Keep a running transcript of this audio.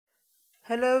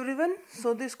Hello everyone.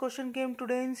 So this question came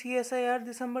today in CSIR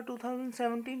December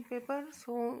 2017 paper.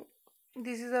 So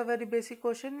this is a very basic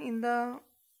question. In the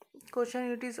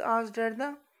question it is asked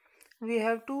that we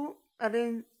have to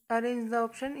arrange the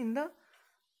option in the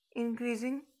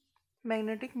increasing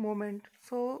magnetic moment.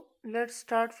 So let's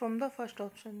start from the first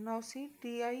option. Now see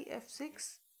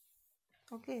TiF6.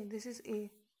 Okay, this is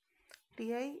A.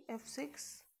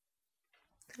 TiF6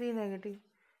 3 negative.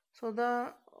 So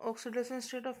the oxidation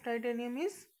state of titanium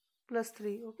is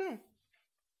 +3.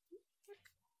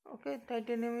 Okay,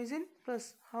 titanium is in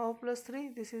plus. How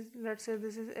 +3? This is, let's say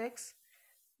this is X,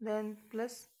 then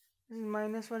plus, this is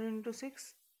 -1 into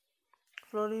 6.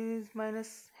 Fluorine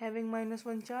is having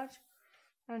 -1 charge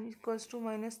and equals to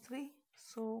 -3.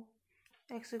 So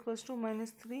X equals to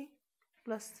 -3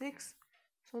 plus 6.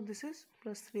 So this is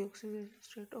 +3 oxidation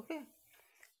state. Okay.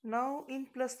 Now in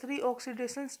 +3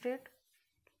 oxidation state,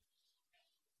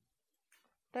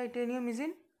 titanium is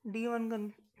in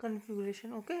D1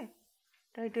 configuration. Okay,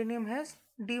 titanium has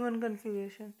D1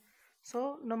 configuration.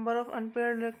 So number of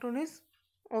unpaired electron is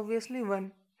obviously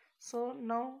 1. So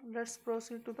now let's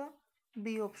proceed to the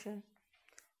B option.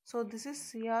 So this is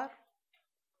Cr,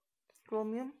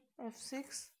 chromium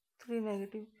F6 3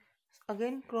 negative.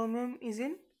 Again chromium is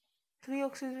in 3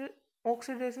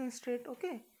 oxidation state.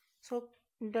 Okay, so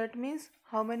that means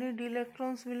how many d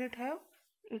electrons will it have?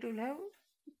 It will have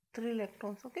 3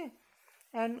 electrons. Okay,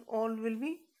 and all will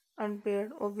be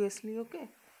unpaired obviously. Okay,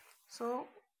 so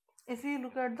if we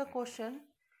look at the question,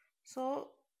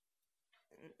 so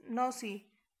now see,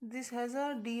 this has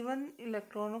a d1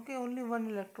 electron. Okay, only one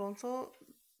electron, so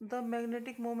the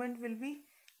magnetic moment will be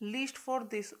least for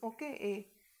this. Okay, A,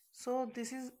 so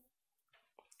this is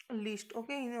least.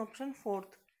 Okay, in option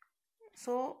fourth.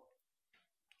 So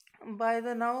by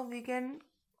the now we can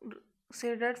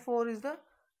say that 4 is the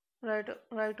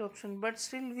right option, but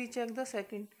still we check the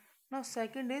second. Now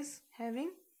second is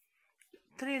having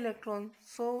 3 electrons.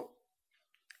 So,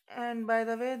 and by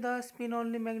the way, the spin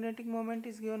only magnetic moment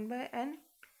is given by n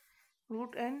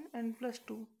root n plus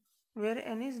 2, where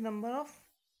n is number of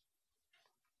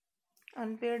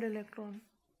unpaired electron.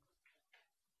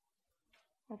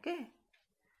 Okay,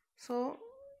 so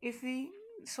if we,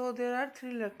 so there are 3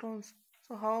 electrons,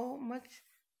 so how much?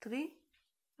 3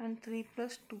 and 3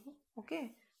 plus 2.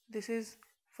 Okay, this is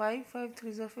 5, 5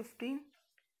 3s are 15,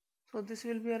 so this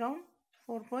will be around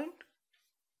 4 point,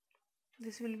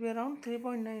 this will be around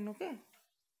 3.9. Okay,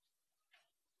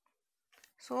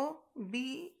 so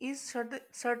B is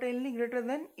certainly greater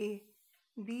than A.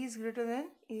 B is greater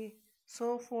than A.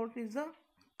 So fourth is the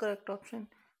correct option.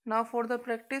 Now for the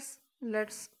practice,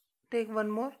 let's take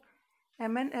one more.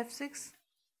 MnF6.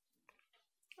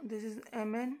 This is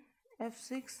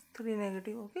MnF6 3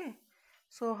 negative. Okay.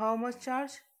 So how much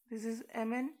charge? This is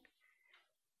Mn.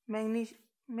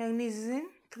 Manganese is in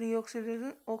 3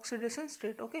 oxidation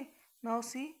state. Okay. Now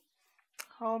see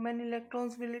how many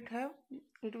electrons will it have?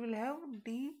 It will have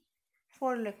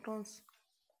d4 electrons.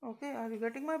 Okay, are you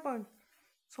getting my point?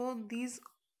 So these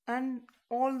and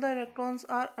all the electrons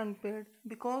are unpaired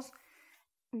because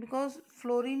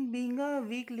fluorine being a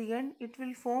weak ligand, it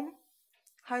will form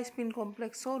high spin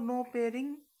complex, so no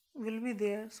pairing will be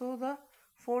there. So the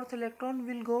fourth electron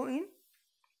will go in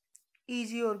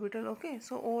Eg orbital. Okay,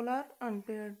 so all are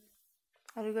unpaired.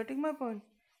 Are you getting my point?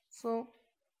 So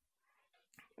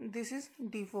this is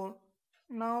D4.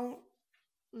 Now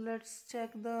let's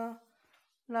check the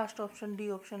last option,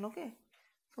 D option. Okay,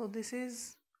 so this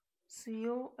is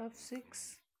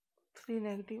COF6 3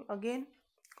 negative. Again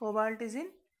cobalt is in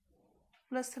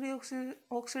 +3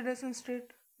 oxidation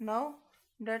state. Now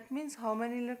that means how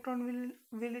many electron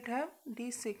will it have?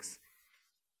 D6.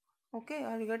 Okay,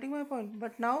 are you getting my point?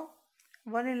 But now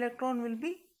one electron will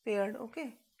be paired.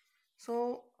 Okay,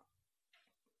 so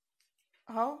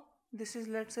how? This is,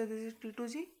 let's say this is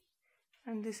T2G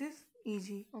and this is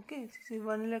Eg. Okay, this is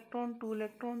 1 electron, 2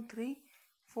 electron, 3,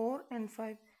 4 and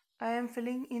 5. I am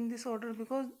filling in this order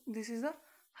because this is a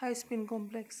high spin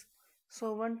complex.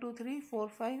 So 1 2 3 4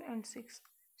 5 and 6.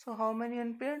 So how many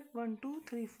unpaired? 1 2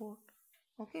 3 4.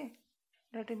 Okay,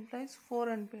 that implies 4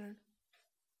 unpaired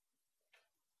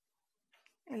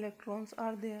electrons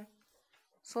are there.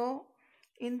 So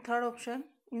in third option,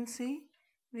 in C,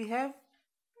 we have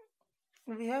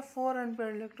 4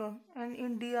 unpaired electron, and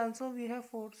in D also we have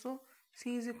 4. So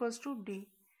C is equals to D.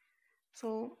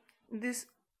 So this,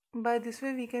 by this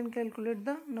way we can calculate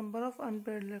the number of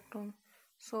unpaired electrons.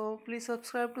 So please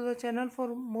subscribe to the channel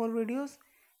for more videos,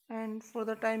 and for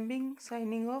the time being,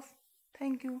 signing off.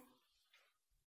 Thank you.